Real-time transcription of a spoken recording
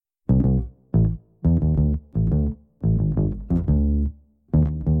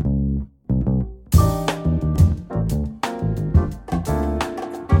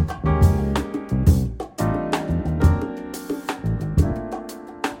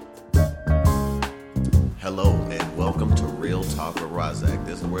Real Talk with Razak.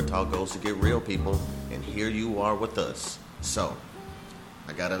 This is where talk goes to get real, people, and here you are with us. So,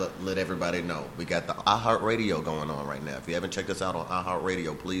 I gotta let everybody know, we got the iHeartRadio going on right now. If you haven't checked us out on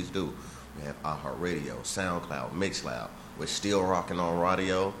iHeartRadio, please do. We have iHeartRadio, SoundCloud, Mixcloud. We're still rocking on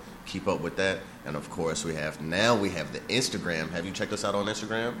radio. Keep up with that. And of course, we have the Instagram. Have you checked us out on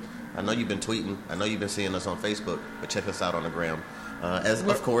Instagram? I know you've been tweeting. I know you've been seeing us on Facebook, but check us out on the gram.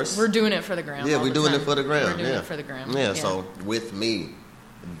 Of course, we're doing it for the gram. Yeah, we're doing it for the gram. We're doing it for the gram. Yeah. So with me,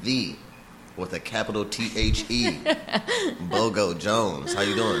 with a capital THE, Bogo Jones. How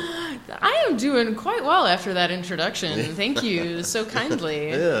you doing? I am doing quite well after that introduction. Thank you so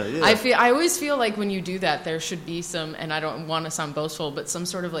kindly. Yeah. I always feel like when you do that, there should be some, and I don't want to sound boastful, but some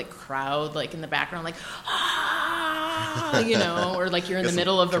sort of like crowd, like in the background, like or like you're in the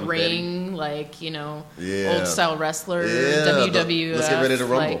middle of a ring, like old style wrestler, WWF. Let's get ready to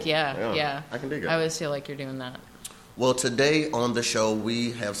rumble. Like, yeah. I can dig it. I always feel like you're doing that. Well, today on the show,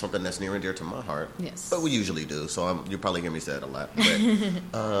 we have something that's near and dear to my heart. Yes. But we usually do, so you'll probably hear me say it a lot.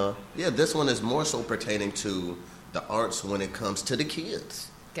 But, this one is more so pertaining to the arts when it comes to the kids.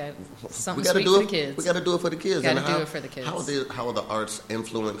 Got something sweet for the kids. We got to do it for the kids. Got to do it for the kids. How the arts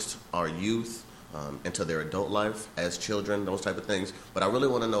influenced our youth into their adult life as children, those type of things. But I really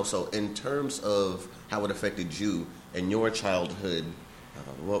want to know, so in terms of how it affected you in your childhood,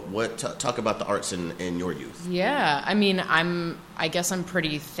 talk about the arts in your youth. Yeah, I mean, I guess I'm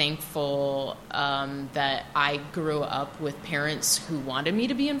pretty thankful that I grew up with parents who wanted me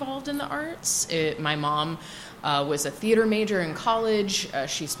to be involved in the arts. My mom was a theater major in college.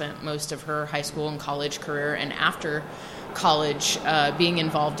 She spent most of her high school and college career, and after college, being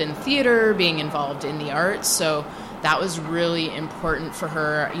involved in theater, being involved in the arts. So that was really important for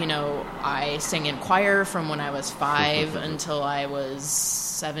her. I sang in choir from when I was 5 until I was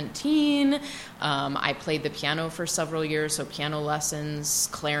 17. I played the piano for several years, so piano lessons,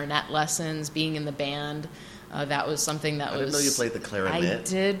 clarinet lessons, being in the band. That was something that I didn't know you played the clarinet. I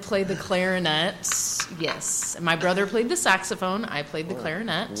did play the clarinet, yes. My brother played the saxophone. I played the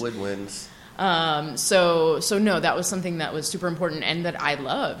clarinet. Woodwinds. So no, that was something that was super important and that I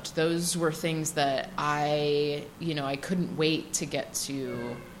loved. Those were things that I couldn't wait to get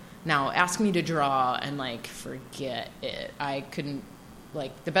to. Now, ask me to draw and forget it. I couldn't,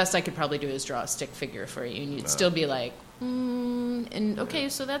 the best I could probably do is draw a stick figure for you, and you'd still be like, and okay,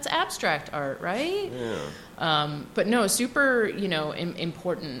 so that's abstract art, right? Yeah. But no, super,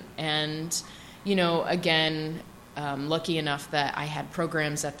 important. And, again, lucky enough that I had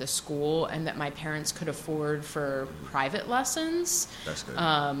programs at the school and that my parents could afford for private lessons. That's good.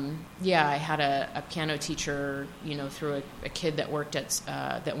 I had a piano teacher, through a kid that worked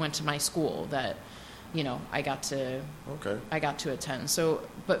that went to my school that, I got to attend. So,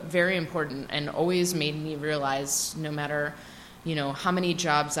 but very important, and always made me realize no matter, how many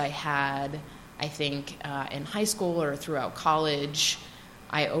jobs I had, I think in high school or throughout college,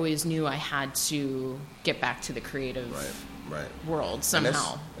 I always knew I had to get back to the creative world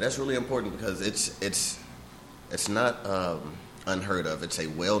somehow. And that's really important because it's not unheard of. It's a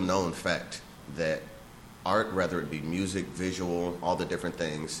well-known fact that art, whether it be music, visual, all the different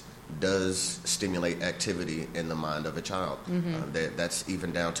things, does stimulate activity in the mind of a child. Mm-hmm. That's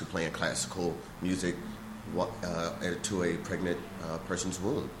even down to playing classical music to a pregnant person's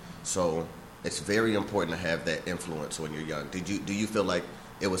womb. So it's very important to have that influence when you're young. Do you feel like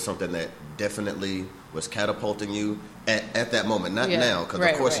it was something that definitely was catapulting you at that moment? Not now, because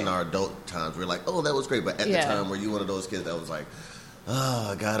of course in our adult times we're like, oh, that was great. But at the time, were you one of those kids that was like, oh,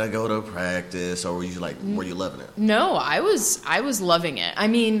 I gotta go to practice, or were you were you loving it? No, I was loving it. I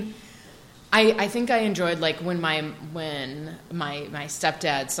mean, I think I enjoyed when my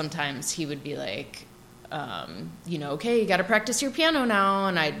stepdad, sometimes he would be like, okay, you got to practice your piano now.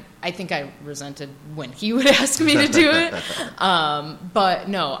 And I think I resented when he would ask me to do it. But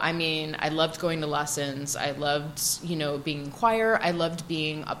no, I mean, I loved going to lessons. I loved, being in choir. I loved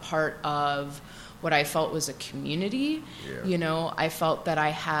being a part of what I felt was a community. Yeah. I felt that I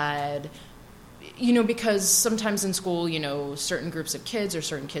had, because sometimes in school, certain groups of kids or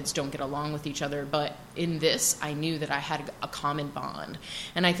certain kids don't get along with each other. But in this, I knew that I had a common bond.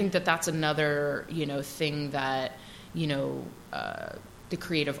 And I think that that's another, thing that, the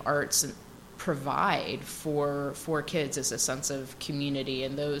creative arts provide for kids is a sense of community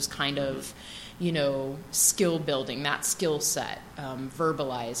and those kind of, skill building, that skill set,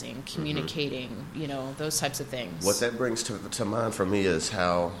 verbalizing, communicating, those types of things. What that brings to mind for me is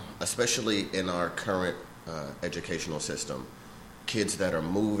how, especially in our current educational system, kids that are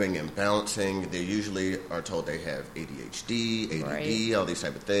moving and bouncing, they usually are told they have ADHD, ADD, all these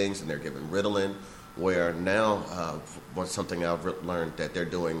type of things, and they're given Ritalin. where now what's something I've learned that they're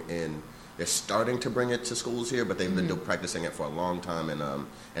doing they're starting to bring it to schools here, but they've been practicing it for a long time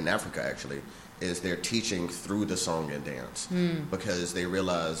in Africa, actually, is they're teaching through the song and dance because they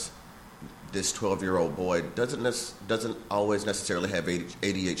realize this 12-year-old boy doesn't always necessarily have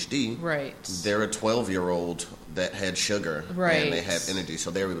ADHD. Right. They're a 12-year-old that had sugar, right, and they have energy,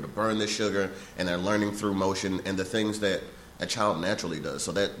 so they're able to burn the sugar, and they're learning through motion and the things that a child naturally does.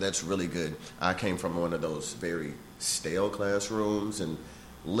 So that's really good. I came from one of those very stale classrooms, and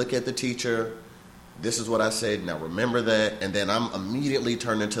look at the teacher. This is what I said. Now remember that, and then I'm immediately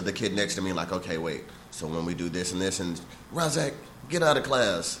turning to the kid next to me like, okay, wait. So when we do this and this, and Razak, get out of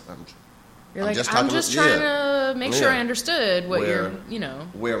class. You're like, I'm just trying to make sure I understood what you're.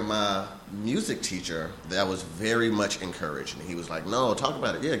 Where my music teacher, that was very much encouraged. And he was like, no, talk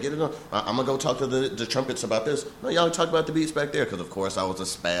about it. Yeah, get it on. I'm going to go talk to the trumpets about this. No, y'all talk about the beats back there. Because, of course, I was a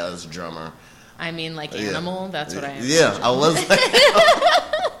spaz drummer. I mean, like Animal, that's what I am. Yeah, I was like,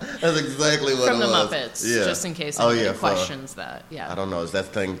 that's exactly what From it the was. Muppets, Yeah. just in case anybody questions that. Yeah. I don't know. Is that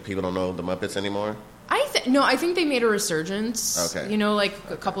the thing? People don't know the Muppets anymore? No, I think they made a resurgence. Okay. Like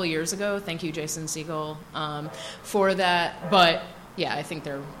a couple of years ago. Thank you, Jason Segel, for that. But yeah, I think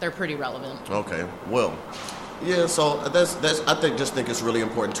they're pretty relevant. Okay. Well, yeah. So that's I think it's really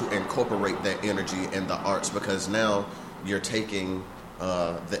important to incorporate that energy in the arts, because now you're taking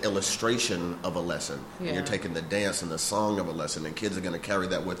the illustration of a lesson. Yeah. You're taking the dance and the song of a lesson, and kids are going to carry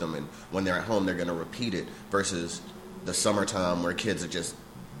that with them. And when they're at home, they're going to repeat it. Versus the summertime where kids are just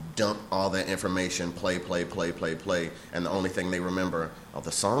dump all that information, play, and the only thing they remember are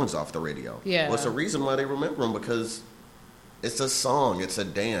the songs off the radio. Yeah. Well, it's a reason why they remember them, because it's a song, it's a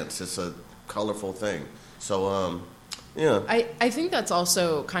dance, it's a colorful thing. So, yeah. I think that's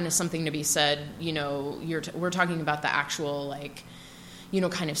also kind of something to be said. We're talking about the actual,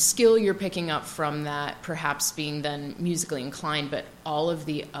 kind of skill you're picking up from that, perhaps being then musically inclined, but all of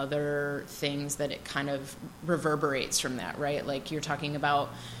the other things that it kind of reverberates from that, right? Like you're talking about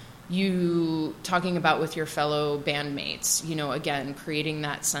with your fellow bandmates, again, creating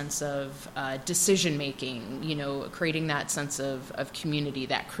that sense of decision making, creating that sense of community,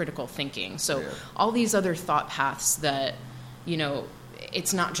 that critical thinking. So all these other thought paths that,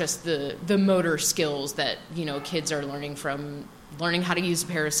 it's not just the motor skills that, kids are learning from learning how to use a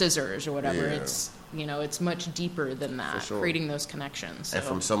pair of scissors or whatever. Yeah. It's much deeper than that, sure. creating those connections. So. And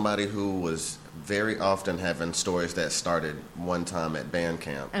from somebody who was very often having stories that started one time at band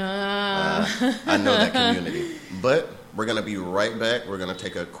camp, I know that community. But we're going to be right back. We're going to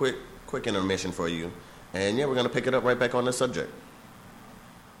take a quick intermission for you. And, we're going to pick it up right back on this subject.